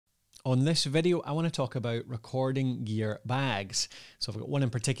On this video, I want to talk about recording gear bags. So I've got one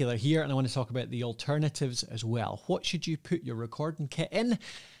in particular here, and I want to talk about the alternatives as well. What should you put your recording kit in?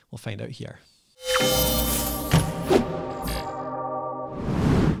 We'll find out here.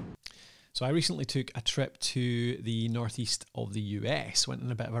 So I recently took a trip to the northeast of the US, went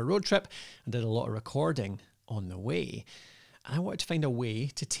on a bit of a road trip and did a lot of recording on the way. And I wanted to find a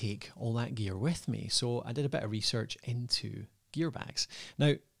way to take all that gear with me. So I did a bit of research into gear bags.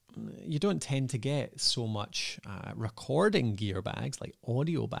 Now, you don't tend to get so much recording gear bags like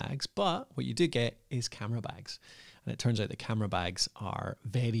audio bags, but what you do get is camera bags. And it turns out that camera bags are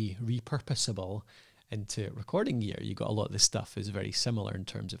very repurposable into recording gear. You got a lot of this stuff is very similar in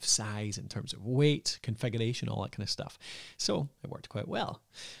terms of size, in terms of weight, configuration, all that kind of stuff. So it worked quite well.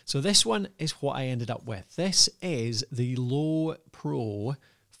 So this one is what I ended up with. This is the Low Pro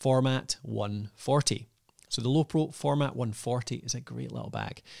Format 140. So the Low Pro Format 140 is a great little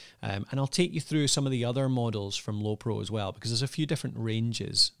bag. And I'll take you through some of the other models from Low Pro as well, because there's a few different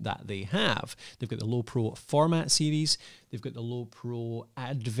ranges that they have. They've got the Low Pro Format series, they've got the Low Pro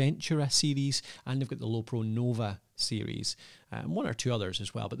Adventura series, and they've got the Low Pro Nova series, and one or two others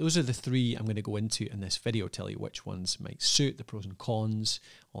as well. But those are the three I'm going to go into in this video, tell you which ones might suit, the pros and cons,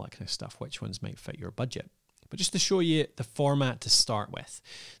 all that kind of stuff, which ones might fit your budget. But just to show you the format to start with.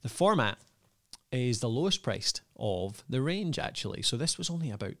 The format is the lowest priced of the range, actually. So this was only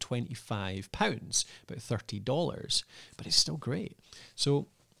about £25, about $30, but it's still great. So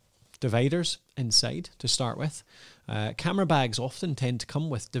dividers inside to start with. Camera bags often tend to come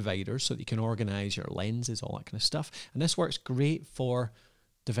with dividers so that you can organize your lenses, all that kind of stuff. And this works great for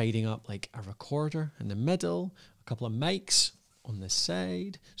dividing up like a recorder in the middle, a couple of mics on the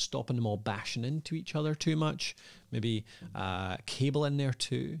side, stopping them all bashing into each other too much, maybe a cable in there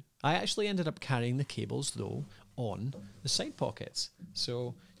too. I actually ended up carrying the cables though on the side pockets.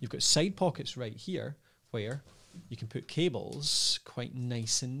 So you've got side pockets right here where you can put cables quite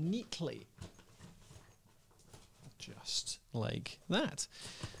nice and neatly. Just like that.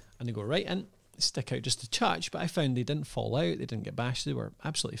 And they go right in, stick out just a touch, but I found they didn't fall out, they didn't get bashed, they were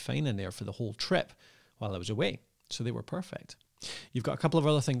absolutely fine in there for the whole trip while I was away. So they were perfect. You've got a couple of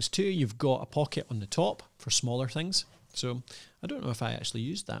other things too. You've got a pocket on the top for smaller things. So I don't know if I actually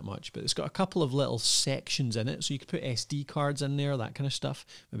used that much, but it's got a couple of little sections in it. So you could put SD cards in there, that kind of stuff,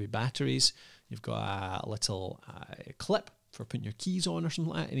 maybe batteries. You've got a little clip for putting your keys on or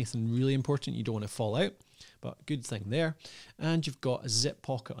something like that. Anything really important you don't want to fall out, but good thing there. And you've got a zip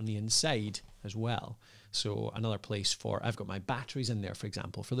pocket on the inside as well. So another place for, I've got my batteries in there, for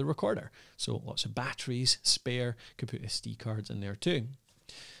example, for the recorder. So lots of batteries, spare, could put SD cards in there too.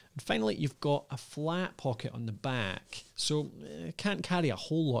 And finally, you've got a flat pocket on the back. So it can't carry a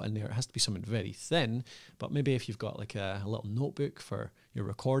whole lot in there. It has to be something very thin, but maybe if you've got like a little notebook for your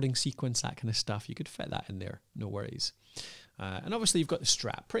recording sequence, that kind of stuff, you could fit that in there, no worries. And obviously you've got the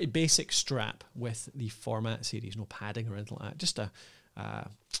strap, pretty basic strap with the Format series, no padding or anything like that, just a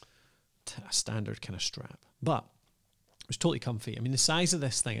standard kind of strap. But it was totally comfy. I mean, the size of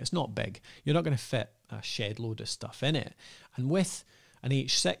this thing, it's not big. You're not going to fit a shed load of stuff in it. And with an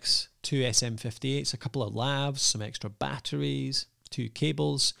H6, two SM58s, a couple of lavs, some extra batteries, two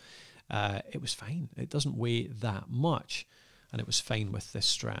cables, it was fine. It doesn't weigh that much, and it was fine with this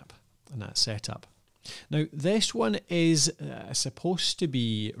strap and that setup. Now, this one is supposed to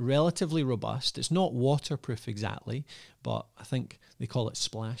be relatively robust. It's not waterproof exactly, but I think they call it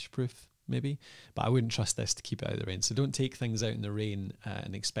splash proof, maybe. But I wouldn't trust this to keep it out of the rain. So don't take things out in the rain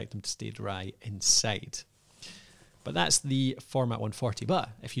and expect them to stay dry inside. But that's the Format 140. But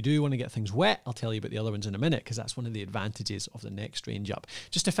if you do want to get things wet, I'll tell you about the other ones in a minute, because that's one of the advantages of the next range up.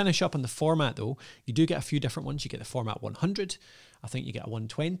 Just to finish up on the format though, you do get a few different ones. You get the Format 100. I think you get a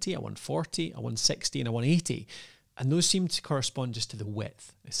 120, a 140, a 160, and a 180. And those seem to correspond just to the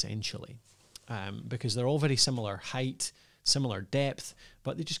width, essentially, because they're all very similar height, similar depth,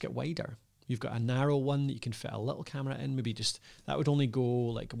 but they just get wider. You've got a narrow one that you can fit a little camera in, maybe just, that would only go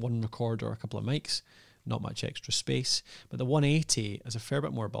like one recorder or a couple of mics. Not much extra space, but the 180 is a fair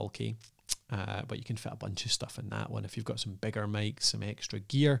bit more bulky, but you can fit a bunch of stuff in that one. If you've got some bigger mics, some extra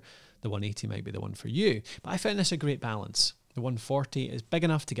gear, the 180 might be the one for you. But I found this a great balance. The 140 is big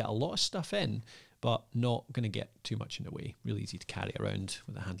enough to get a lot of stuff in, but not going to get too much in the way. Really easy to carry around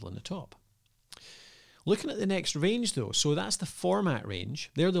with a handle on the top. Looking at the next range though, so that's the Format range.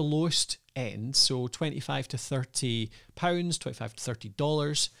 They're the lowest end, so £25 to £30, $25 to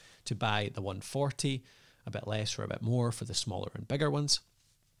 $30 to buy the 140, a bit less or a bit more for the smaller and bigger ones.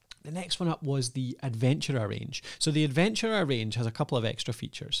 The next one up was the Adventura range. So the Adventura range has a couple of extra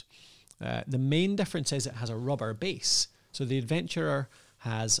features. The main difference is it has a rubber base. So the Adventura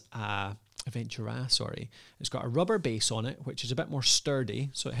has a Adventura, it's got a rubber base on it, which is a bit more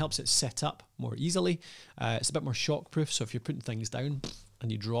sturdy, so it helps it sit up more easily. It's a bit more shockproof, so if you're putting things down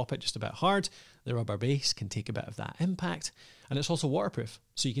and you drop it just a bit hard, the rubber base can take a bit of that impact. And it's also waterproof,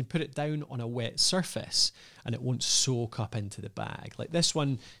 so you can put it down on a wet surface and it won't soak up into the bag. Like this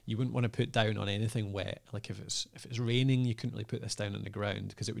one, you wouldn't want to put down on anything wet. Like if it's raining, you couldn't really put this down on the ground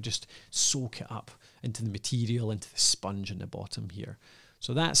because it would just soak it up into the material, into the sponge in the bottom here.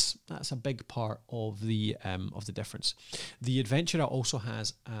 So that's a big part of the difference. The Adventura also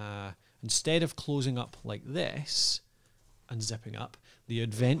has, instead of closing up like this and zipping up, the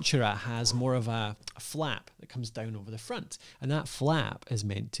Adventura has more of a flap that comes down over the front. And that flap is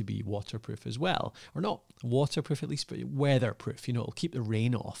meant to be waterproof as well. Or not waterproof at least, but weatherproof. You know, it'll keep the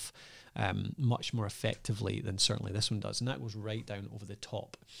rain off much more effectively than certainly this one does. And that goes right down over the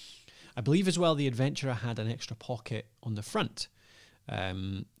top. I believe as well the Adventura had an extra pocket on the front.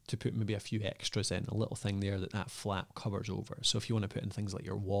 To put maybe a few extras in, a little thing there that flap covers over. So if you want to put in things like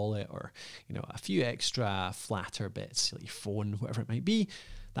your wallet or, you know, a few extra flatter bits, like your phone, whatever it might be,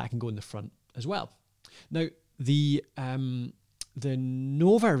 that can go in the front as well. Now, the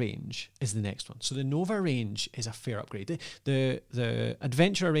Nova range is the next one. So the Nova range is a fair upgrade. The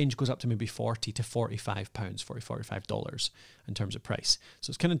Adventura range goes up to maybe £40 to £45, $45 in terms of price.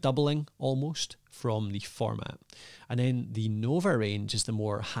 So it's kind of doubling almost from the format. And then the Nova range is the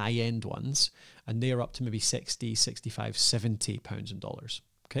more high-end ones, and they're up to maybe 60, 65, 70 pounds and dollars.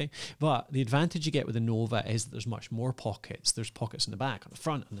 Okay, but the advantage you get with the Nova is that there's much more pockets. There's pockets in the back, on the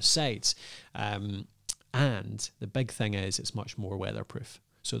front, on the sides. And the big thing is it's much more weatherproof.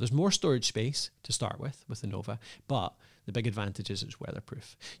 So there's more storage space to start with the Nova, but the big advantage is it's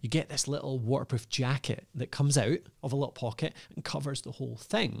weatherproof. You get this little waterproof jacket that comes out of a little pocket and covers the whole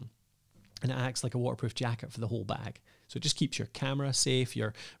thing. And it acts like a waterproof jacket for the whole bag. So it just keeps your camera safe,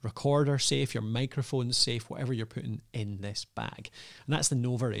 your recorder safe, your microphone safe, whatever you're putting in this bag. And that's the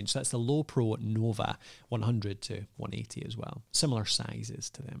Nova range. So that's the Low Pro Nova 100 to 180 as well. Similar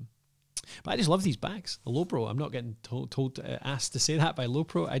sizes to them. But I just love these bags. The Low Pro, I'm not getting asked to say that by Low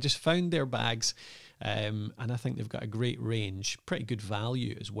Pro. I just found their bags and I think they've got a great range, pretty good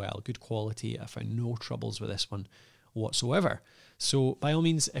value as well, good quality. I found no troubles with this one whatsoever. So by all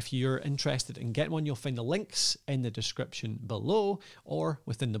means, if you're interested in getting one, you'll find the links in the description below or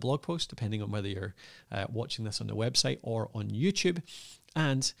within the blog post, depending on whether you're watching this on the website or on YouTube.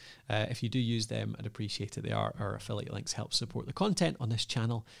 And if you do use them, I'd appreciate it. They are our affiliate links, help support the content on this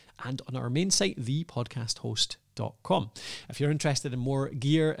channel and on our main site, thepodcasthost.com. If you're interested in more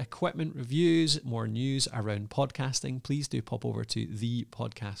gear, equipment reviews, more news around podcasting, please do pop over to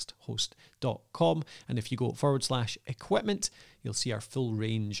thepodcasthost.com. And if you go /equipment, you'll see our full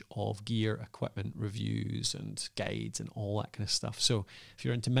range of gear, equipment reviews and guides and all that kind of stuff. So if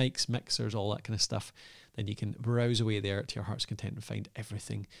you're into mics, mixers, all that kind of stuff, then you can browse away there to your heart's content and find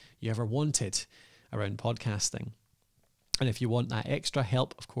everything you ever wanted around podcasting. And if you want that extra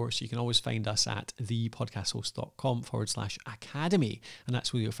help, of course, you can always find us at thepodcasthost.com/academy. And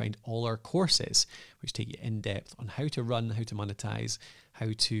that's where you'll find all our courses, which take you in depth on how to run, how to monetize,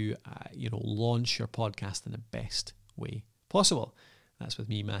 how to launch your podcast in the best way possible. That's with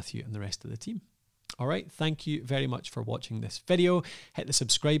me, Matthew, and the rest of the team. All right, thank you very much for watching this video. Hit the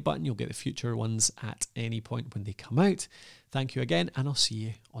subscribe button. You'll get the future ones at any point when they come out. Thank you again, and I'll see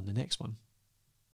you on the next one.